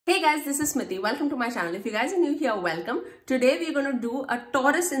Hey guys, this is Smithy. Welcome to my channel. If you guys are new here, welcome. Today we're going to do a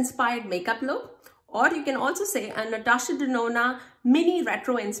Taurus inspired makeup look, or you can also say a Natasha Denona mini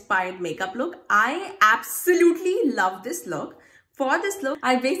retro inspired makeup look. I absolutely love this look. For this look,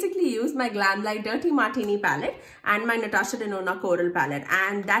 I basically used my Glamlite Dirty Martini palette and my Natasha Denona Coral palette,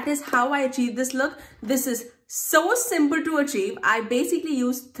 and that is how I achieved this look. This is so simple to achieve. I basically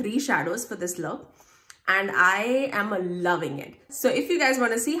used 3 shadows for this look, and I am loving it. So if you guys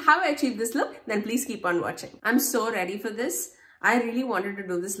want to see how I achieved this look, then please keep on watching. I'm so ready for this. I really wanted to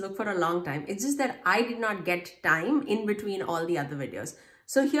do this look for a long time. It's just that I did not get time in between all the other videos.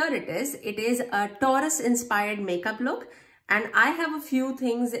 So here it is. It is a Taurus inspired makeup look, and I have a few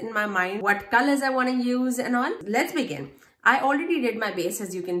things in my mind, what colors I want to use and all. Let's begin. I already did my base,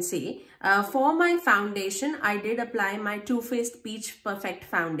 as you can see. For my foundation, I did apply my Too Faced Peach Perfect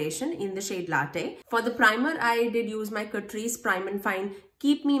Foundation in the shade Latte. For the primer, I did use my Catrice Prime and Fine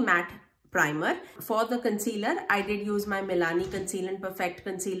Keep Me Matte Primer. For the concealer, I did use my Milani Conceal and Perfect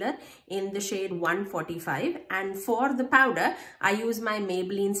Concealer in the shade 145. And for the powder, I use my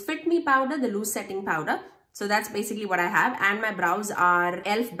Maybelline's Fit Me powder, the loose setting powder. So that's basically what I have, and my brows are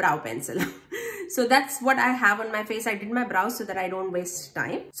e.l.f. brow pencil. So that's what I have on my face. I did my brows so that I don't waste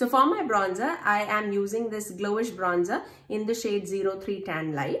time. So for my bronzer, I am using this glowish bronzer in the shade 03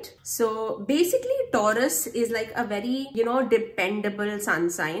 Tan Light. So basically Taurus is like a very, dependable sun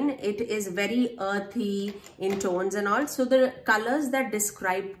sign. It is very earthy in tones and all. So the colors that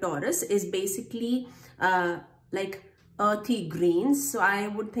describe Taurus is basically like earthy greens. So I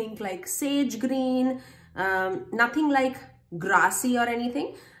would think like sage green, nothing like grassy or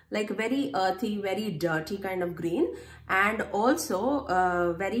anything, like very earthy, very dirty kind of green, and also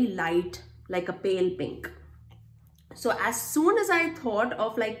very light, like a pale pink. So as soon as I thought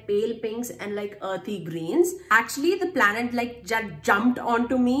of like pale pinks and like earthy greens, actually the planet like just jumped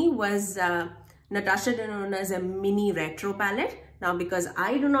onto me was Natasha Denona's mini retro palette. Now because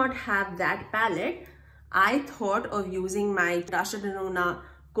I do not have that palette, I thought of using my Natasha Denona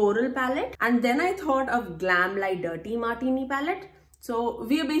Coral palette, and then I thought of Glamlite Dirty Martini palette. So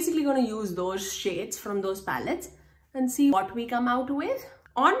we are basically going to use those shades from those palettes and see what we come out with.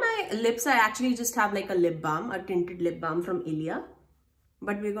 On my lips, I actually just have like a lip balm, a tinted lip balm from Ilia,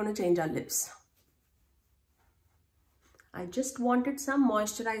 but we're going to change our lips. I just wanted some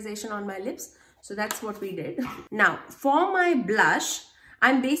moisturization on my lips, so that's what we did. Now for my blush,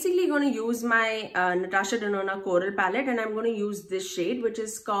 I'm basically going to use my Natasha Denona Coral palette, and I'm going to use this shade, which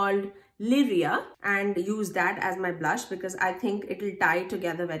is called Lyria, and use that as my blush because I think it will tie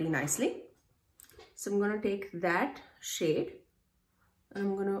together very nicely. So I'm going to take that shade and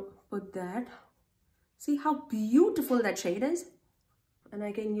I'm going to put that. See how beautiful that shade is? And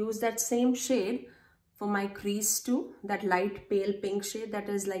I can use that same shade for my crease too, that light pale pink shade that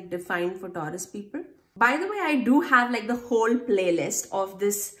is like defined for Taurus people. By the way, I do have like the whole playlist of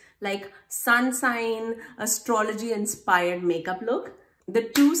this like sun sign astrology inspired makeup look. The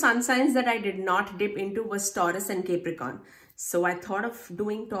 2 sun signs that I did not dip into was Taurus and Capricorn. So I thought of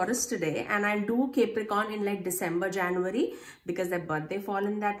doing Taurus today, and I'll do Capricorn in like December, January because their birthday fall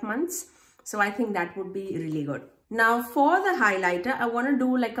in that month. So I think that would be really good. Now for the highlighter, I want to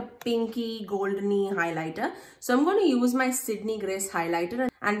do like a pinky goldeny highlighter. So I'm going to use my Sydney Grace highlighter,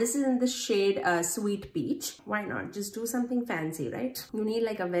 and this is in the shade Sweet Peach. Why not? Just do something fancy, right? You need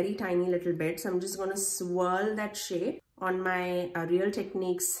like a very tiny little bit. So I'm just going to swirl that shade on my Real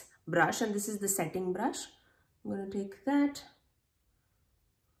Techniques brush, and this is the setting brush. I'm going to take that.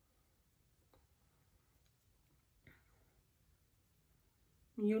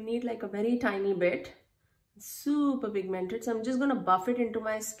 You need like a very tiny bit. Super pigmented, so I'm just going to buff it into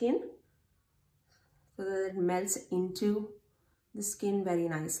my skin so that it melts into the skin very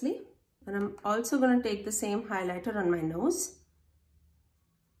nicely. And I'm also going to take the same highlighter on my nose.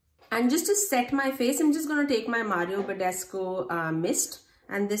 And just to set my face, I'm just going to take my Mario Badescu mist,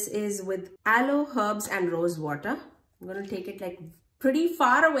 and this is with aloe, herbs and rose water. I'm going to take it like pretty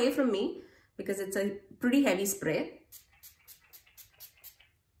far away from me because it's a pretty heavy spray.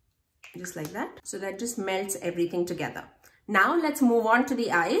 Just like that. So that just melts everything together. Now let's move on to the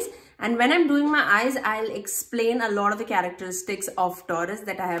eyes. And when I'm doing my eyes, I'll explain a lot of the characteristics of Taurus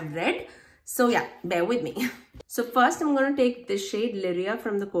that I have read. So yeah, bear with me. So first I'm going to take this shade Lyria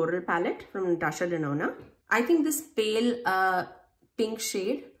from the Coral palette from Natasha Denona. I think this pale pink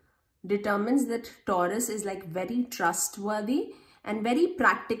shade determines that Taurus is like very trustworthy and very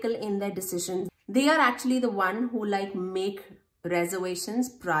practical in their decisions. They are actually the one who like make reservations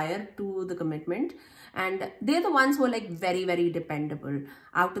prior to the commitment, and they're the ones who are like very dependable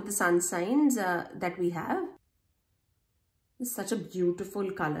out of the sun signs that we have. It's such a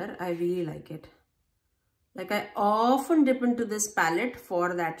beautiful color. I really like it. Like, I often dip into this palette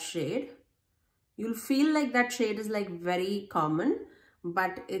for that shade. You'll feel like that shade is like very common,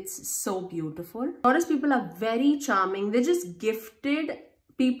 but it's so beautiful. Taurus people are very charming. They're just gifted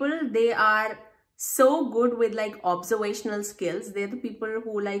people. They are so good with like observational skills. They're the people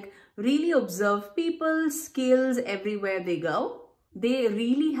who like really observe people's skills everywhere they go. They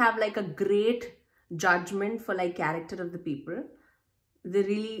really have like a great judgment for like character of the people. They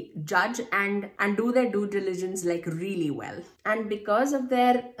really judge and do their due diligence like really well. And because of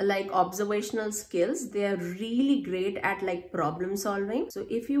their like observational skills, they are really great at like problem solving. So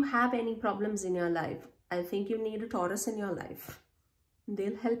if you have any problems in your life, I think you need a Taurus in your life.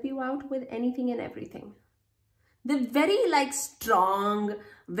 They'll help you out with anything and everything. They're very like strong,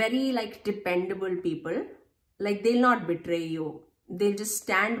 very like dependable people. Like, they'll not betray you. They'll just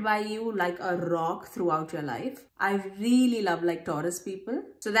stand by you like a rock throughout your life. I really love like Taurus people.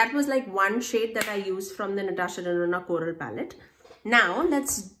 So that was like one shade that I used from the Natasha Denona Coral palette. Now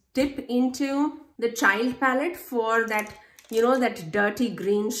let's dip into the Child palette for that, you know, that dirty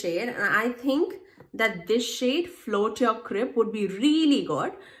green shade. And I think that this shade, Float Your Crib, would be really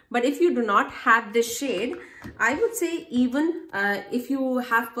good. But if you do not have this shade, I would say even if you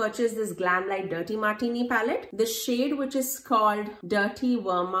have purchased this Glamlite Dirty Martini palette, the shade which is called Dirty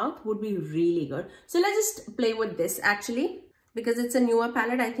Vermouth would be really good. So let's just play with this actually. Because it's a newer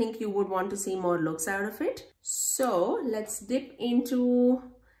palette, I think you would want to see more looks out of it. So let's dip into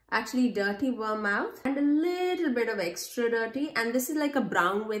actually Dirty Vermouth and a little bit of extra dirty. And this is like a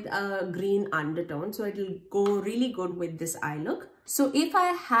brown with a green undertone. So it'll go really good with this eye look. So if I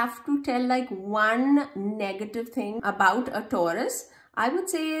have to tell like one negative thing about a Taurus, I would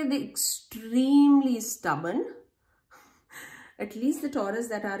say they're extremely stubborn. At least the Taurus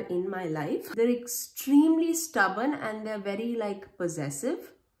that are in my life, they're extremely stubborn and they're very like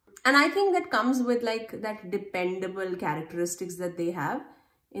possessive. And I think that comes with like that dependable characteristics that they have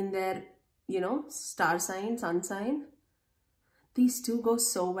in their, you know, star sign, sun sign. These two go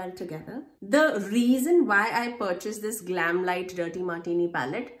so well together. The reason why I purchased this Glamlite Dirty Martini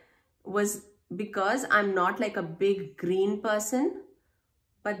palette was because I'm not like a big green person.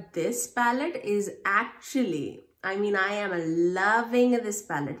 But this palette is actually, I mean, I am loving this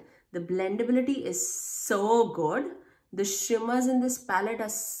palette. The blendability is so good. The shimmers in this palette are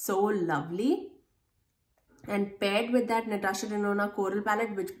so lovely. And paired with that Natasha Denona Coral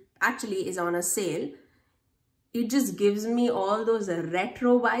palette, which actually is on a sale, it just gives me all those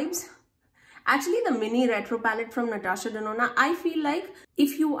retro vibes. Actually, the mini retro palette from Natasha Denona, I feel like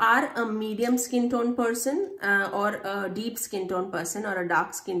if you are a medium skin tone person or a deep skin tone person or a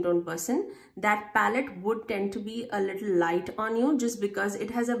dark skin tone person, that palette would tend to be a little light on you just because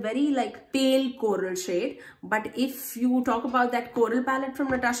it has a very like pale coral shade. But if you talk about that coral palette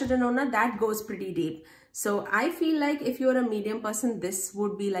from Natasha Denona, that goes pretty deep. So I feel like if you're a medium person, this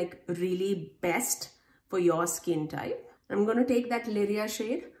would be like really best for your skin type. I'm going to take that Lyria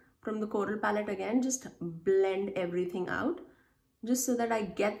shade from the Coral palette again, just blend everything out just so that I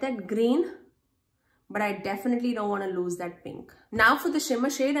get that green, but I definitely don't want to lose that pink. Now for the shimmer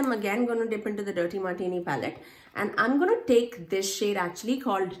shade, I'm again going to dip into the Dirty Martini palette and I'm going to take this shade actually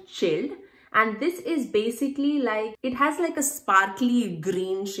called Chilled. And this is basically like, it has like a sparkly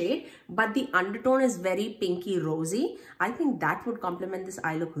green shade, but the undertone is very pinky rosy. I think that would complement this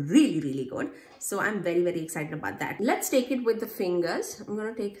eye look really, really good. So I'm very, very excited about that. Let's take it with the fingers. I'm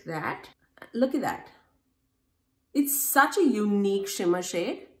going to take that. Look at that. It's such a unique shimmer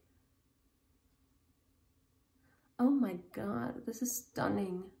shade. Oh my God, this is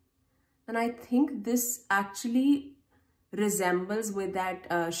stunning. And I think this actually resembles with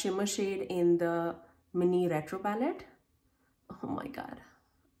that shimmer shade in the mini retro palette. Oh my God,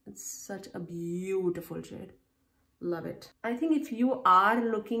 it's such a beautiful shade. Love it. I think if you are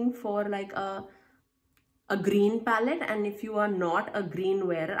looking for like a green palette and if you are not a green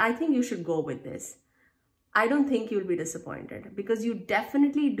wearer, I think you should go with this. I don't think you'll be disappointed because you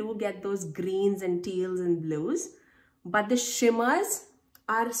definitely do get those greens and teals and blues, but the shimmers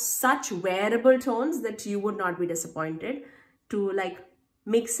are such wearable tones that you would not be disappointed to like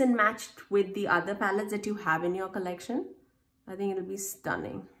mix and match with the other palettes that you have in your collection. I think it'll be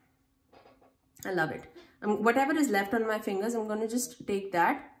stunning. I love it. Whatever is left on my fingers, I'm going to just take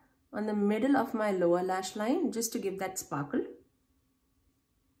that on the middle of my lower lash line just to give that sparkle.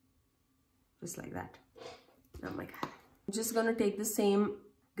 Just like that. Oh my God. I'm just going to take the same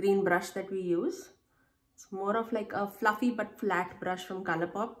green brush that we use. It's more of like a fluffy but flat brush from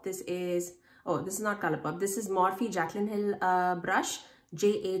Colourpop. This is, oh, this is not Colourpop. This is Morphe Jaclyn Hill brush,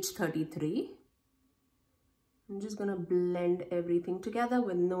 JH33. I'm just gonna blend everything together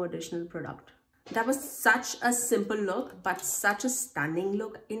with no additional product. That was such a simple look, but such a stunning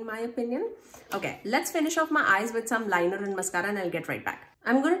look in my opinion. Okay, let's finish off my eyes with some liner and mascara and I'll get right back.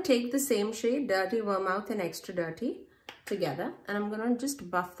 I'm gonna take the same shade, Dirty Vermouth and Extra Dirty, together, and I'm gonna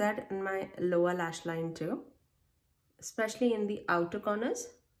just buff that in my lower lash line too, especially in the outer corners.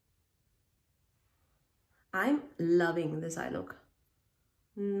 I'm loving this eye look.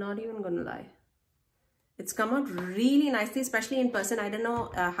 Not even gonna lie. It's come out really nicely, especially in person. I don't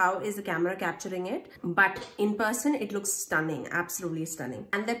know how is the camera capturing it, but in person it looks stunning, absolutely stunning.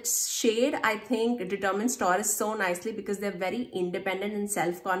 And that shade, I think, determines Taurus so nicely because they're very independent and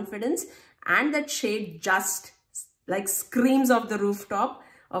self-confidence, and that shade just like screams off the rooftop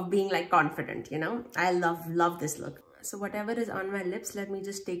of being like confident, you know. I love this look. So whatever is on my lips, let me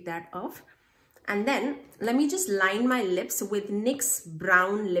just take that off. And then let me just line my lips with NYX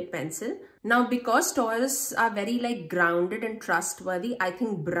brown lip pencil. Now, because Taurus are very like grounded and trustworthy, I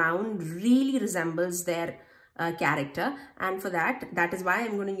think brown really resembles their character. And for that is why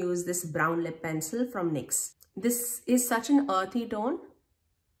I'm going to use this brown lip pencil from NYX. This is such an earthy tone.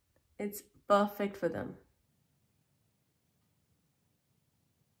 It's perfect for them.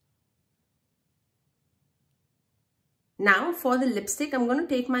 Now for the lipstick, I'm going to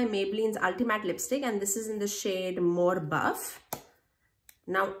take my Maybelline's Ultimate lipstick, and this is in the shade More Buff.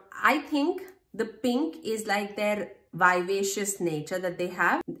 Now I think the pink is like their vivacious nature that they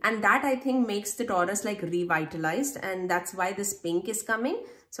have, and that I think makes the Taurus like revitalized, and that's why this pink is coming.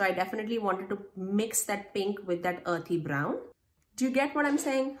 So I definitely wanted to mix that pink with that earthy brown. Do you get what I'm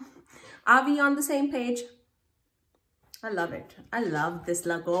saying? Are we on the same page? I love it. I love this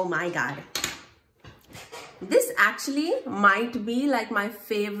look. Oh my God. This actually might be like my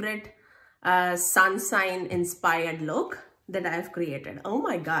favorite sun sign inspired look that I have created. Oh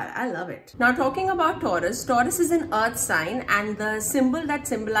my God, I love it. Now talking about Taurus, Taurus is an earth sign, and the symbol that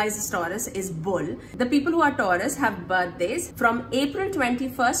symbolizes Taurus is bull. The people who are Taurus have birthdays from April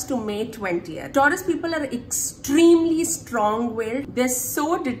 21st to May 20th. Taurus people are extremely strong-willed. They're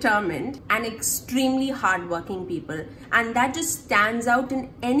so determined and extremely hardworking people. And that just stands out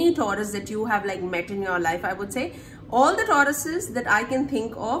in any Taurus that you have like met in your life, I would say. All the Tauruses that I can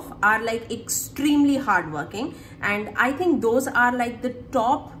think of are like extremely hardworking, and I think those are like the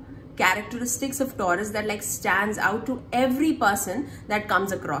top characteristics of Taurus that like stands out to every person that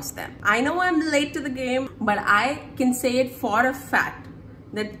comes across them. I know I'm late to the game, but I can say it for a fact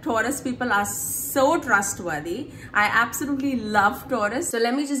that Taurus people are so trustworthy. I absolutely love Taurus. So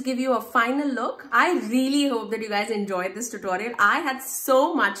let me just give you a final look. I really hope that you guys enjoyed this tutorial. I had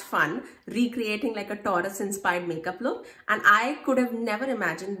so much fun recreating like a Taurus inspired makeup look, and I could have never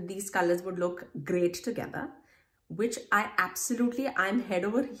imagined these colors would look great together, which I'm head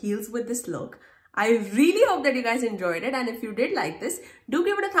over heels with this look. I really hope that you guys enjoyed it, and if you did like this, do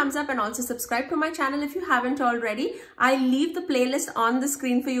give it a thumbs up and also subscribe to my channel if you haven't already. I leave the playlist on the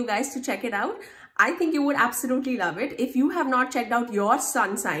screen for you guys to check it out. I think you would absolutely love it. If you have not checked out your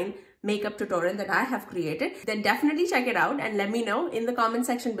sun sign makeup tutorial that I have created, then definitely check it out and let me know in the comment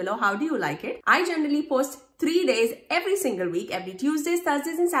section below how do you like it. I generally post 3 days every single week, every Tuesdays,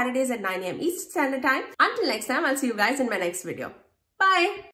 Thursdays and Saturdays at 9 AM Eastern Standard Time. Until next time, I'll see you guys in my next video. Bye!